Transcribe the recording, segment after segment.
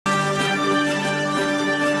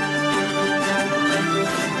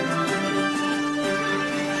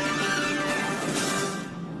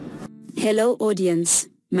Hello audience,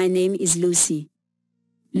 my name is Lucy.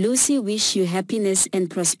 Lucy wish you happiness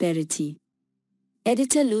and prosperity.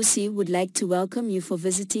 Editor Lucy would like to welcome you for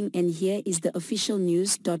visiting, and here is the official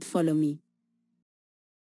news. Follow me.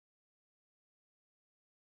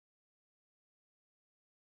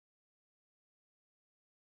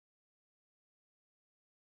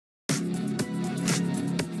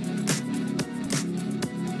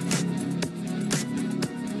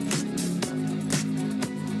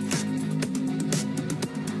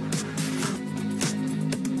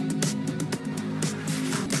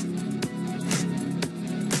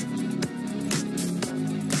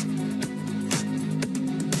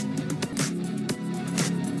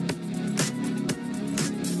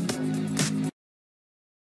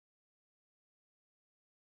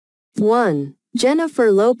 One.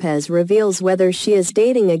 Jennifer Lopez reveals whether she is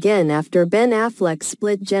dating again after Ben Affleck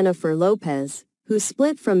split. Jennifer Lopez, who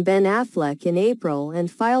split from Ben Affleck in April and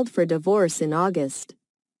filed for divorce in August,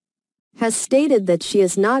 has stated that she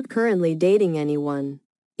is not currently dating anyone.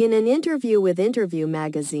 In an interview with Interview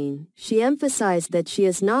magazine, she emphasized that she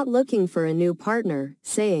is not looking for a new partner,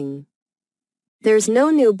 saying, "There's no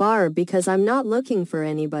new bar because I'm not looking for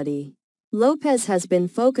anybody." Lopez has been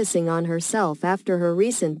focusing on herself after her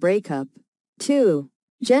recent breakup. 2.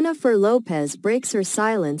 Jennifer Lopez breaks her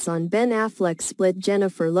silence on Ben Affleck's split.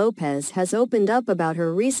 Jennifer Lopez has opened up about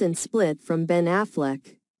her recent split from Ben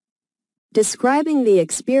Affleck, describing the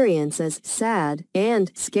experience as sad and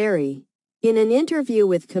scary. In an interview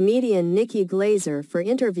with comedian Nikki Glazer for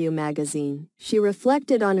Interview magazine, she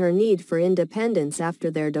reflected on her need for independence after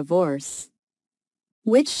their divorce,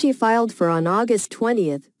 which she filed for on August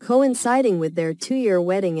 20th, coinciding with their 2-year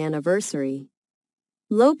wedding anniversary.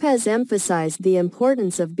 Lopez emphasized the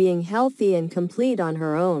importance of being healthy and complete on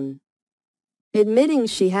her own, admitting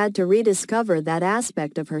she had to rediscover that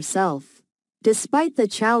aspect of herself. Despite the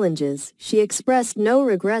challenges, she expressed no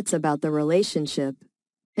regrets about the relationship,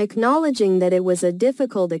 acknowledging that it was a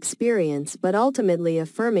difficult experience but ultimately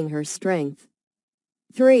affirming her strength.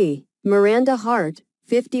 3. Miranda Hart,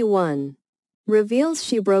 51. Reveals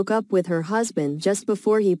she broke up with her husband just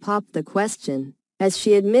before he popped the question, as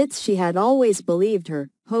she admits she had always believed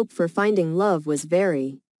her hope for finding love was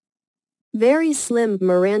very slim.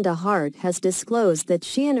 Miranda Hart has disclosed that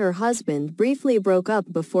she and her husband briefly broke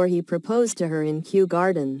up before he proposed to her in Kew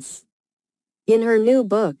Gardens. In her new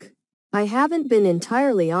book, I Haven't Been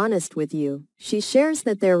Entirely Honest with You, she shares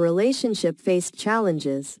that their relationship faced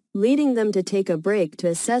challenges, leading them to take a break to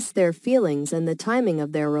assess their feelings and the timing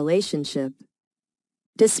of their relationship.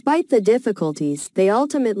 Despite the difficulties, they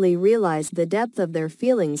ultimately realized the depth of their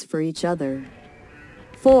feelings for each other.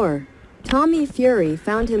 4. Tommy Fury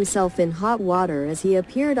found himself in hot water as he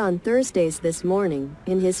appeared on Thursdays this morning,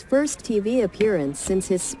 in his first TV appearance since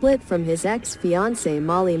his split from his ex-fiancée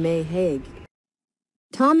Molly May Hague.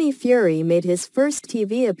 Tommy Fury made his first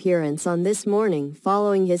TV appearance on This Morning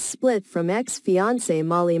following his split from ex-fiancée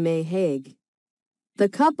Molly May Hague. The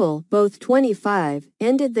couple, both 25,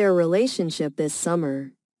 ended their relationship this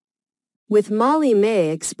summer, with Molly May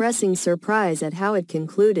expressing surprise at how it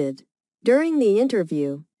concluded. During the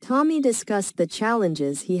interview, Tommy discussed the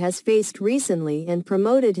challenges he has faced recently and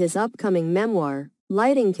promoted his upcoming memoir,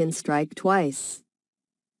 Lightning Can Strike Twice: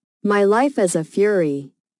 My Life as a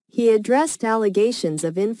Fury. He addressed allegations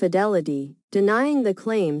of infidelity, denying the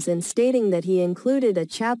claims and stating that he included a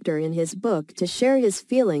chapter in his book to share his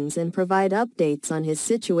feelings and provide updates on his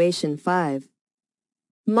situation. 5.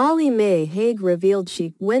 Molly May Hague revealed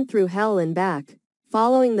she went through hell and back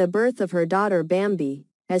following the birth of her daughter Bambi,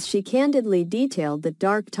 as she candidly detailed the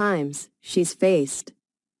dark times she's faced.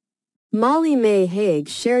 Molly May Hague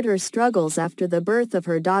shared her struggles after the birth of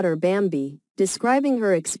her daughter Bambi, describing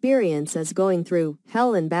her experience as going through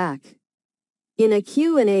hell and back. In a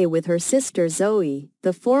Q&A with her sister Zoe,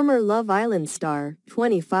 the former Love Island star,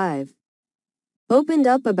 25, opened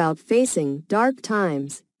up about facing dark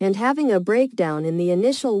times and having a breakdown in the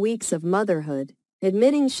initial weeks of motherhood,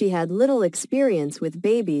 admitting she had little experience with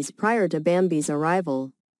babies prior to Bambi's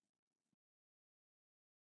arrival.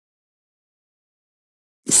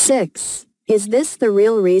 6. Is this the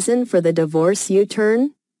real reason for the divorce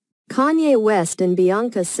U-turn? Kanye West and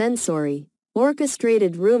Bianca Censori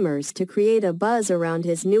orchestrated rumors to create a buzz around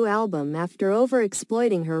his new album after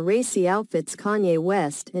overexploiting her racy outfits. Kanye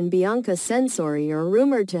West and Bianca Censori are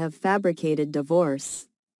rumored to have fabricated divorce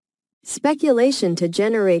speculation to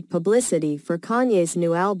generate publicity for Kanye's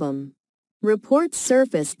new album. Reports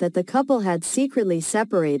surfaced that the couple had secretly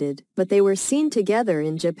separated, but they were seen together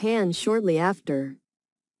in Japan shortly after.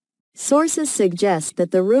 Sources suggest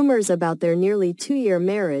that the rumors about their nearly 2-year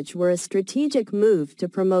marriage were a strategic move to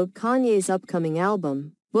promote Kanye's upcoming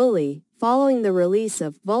album, Bully, following the release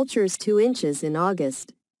of Vulture's 2 Inches in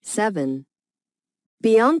August. 7.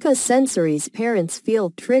 Bianca Censori's parents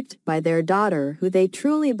feel tricked by their daughter who they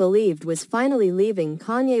truly believed was finally leaving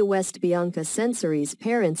Kanye West. Bianca Censori's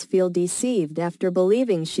parents feel deceived after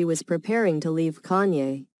believing she was preparing to leave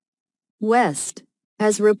Kanye West.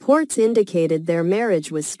 As reports indicated, their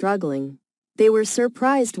marriage was struggling. They were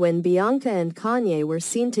surprised when Bianca and Kanye were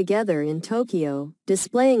seen together in Tokyo,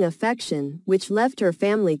 displaying affection, which left her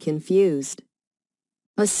family confused.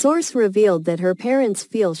 A source revealed that her parents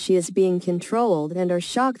feel she is being controlled and are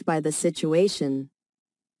shocked by the situation.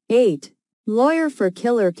 8. Lawyer for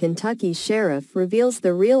killer Kentucky sheriff reveals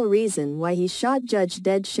the real reason why he shot Judge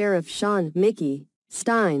dead. Sheriff Sean Mickey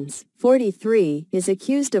Steins, 43, is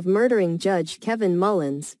accused of murdering Judge Kevin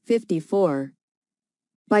Mullins, 54,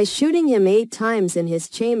 by shooting him 8 times in his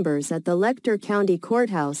chambers at the Lecter County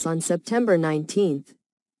Courthouse on September 19.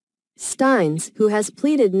 Steins, who has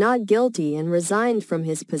pleaded not guilty and resigned from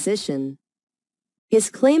his position, is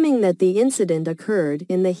claiming that the incident occurred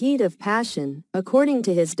in the heat of passion, according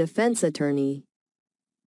to his defense attorney.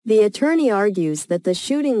 The attorney argues that the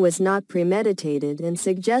shooting was not premeditated and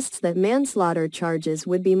suggests that manslaughter charges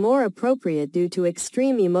would be more appropriate due to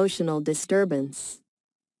extreme emotional disturbance.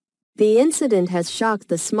 The incident has shocked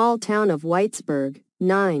the small town of Whitesburg.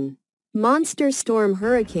 9. Monster storm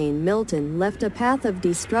Hurricane Milton left a path of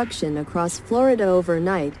destruction across Florida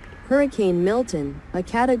overnight. Hurricane Milton, a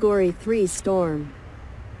Category 3 storm,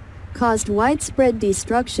 caused widespread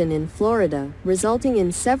destruction in Florida, resulting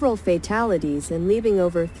in several fatalities and leaving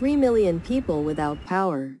over 3 million people without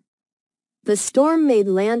power. The storm made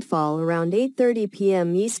landfall around 8:30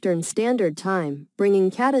 p.m. Eastern Standard Time, bringing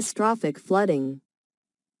catastrophic flooding,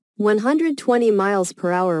 120 miles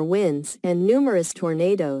per hour winds, and numerous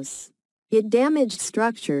tornadoes. It damaged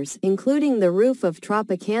structures, including the roof of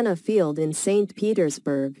Tropicana Field in St.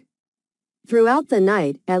 Petersburg. Throughout the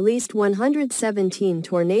night, at least 117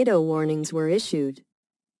 tornado warnings were issued.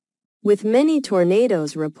 With many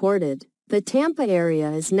tornadoes reported, the Tampa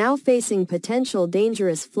area is now facing potential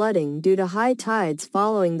dangerous flooding due to high tides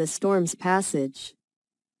following the storm's passage.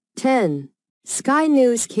 10. Sky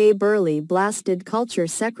News' Kay Burley blasted Culture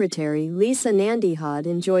Secretary Lisa Nandihat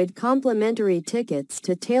enjoyed complimentary tickets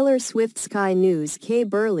to Taylor Swift. Sky News' Kay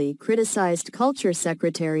Burley criticized Culture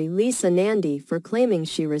Secretary Lisa Nandy for claiming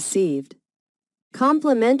she received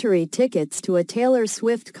complimentary tickets to a Taylor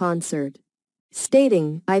Swift concert,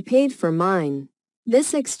 stating, "I paid for mine."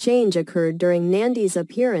 This exchange occurred during Nandy's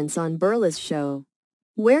appearance on Burley's show,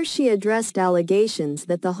 where she addressed allegations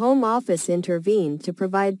that the Home Office intervened to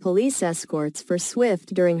provide police escorts for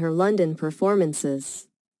Swift during her London performances.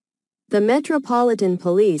 The Metropolitan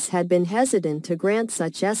Police had been hesitant to grant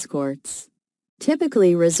such escorts,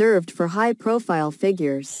 typically reserved for high-profile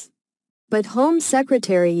figures. But Home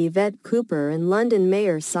Secretary Yvette Cooper and London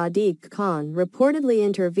Mayor Sadiq Khan reportedly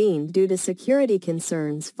intervened due to security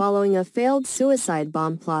concerns following a failed suicide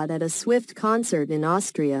bomb plot at a Swift concert in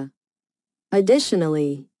Austria.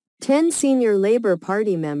 Additionally, 10 senior Labour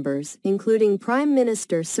Party members, including Prime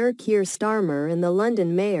Minister Sir Keir Starmer and the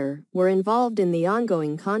London Mayor, were involved in the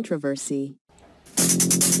ongoing controversy.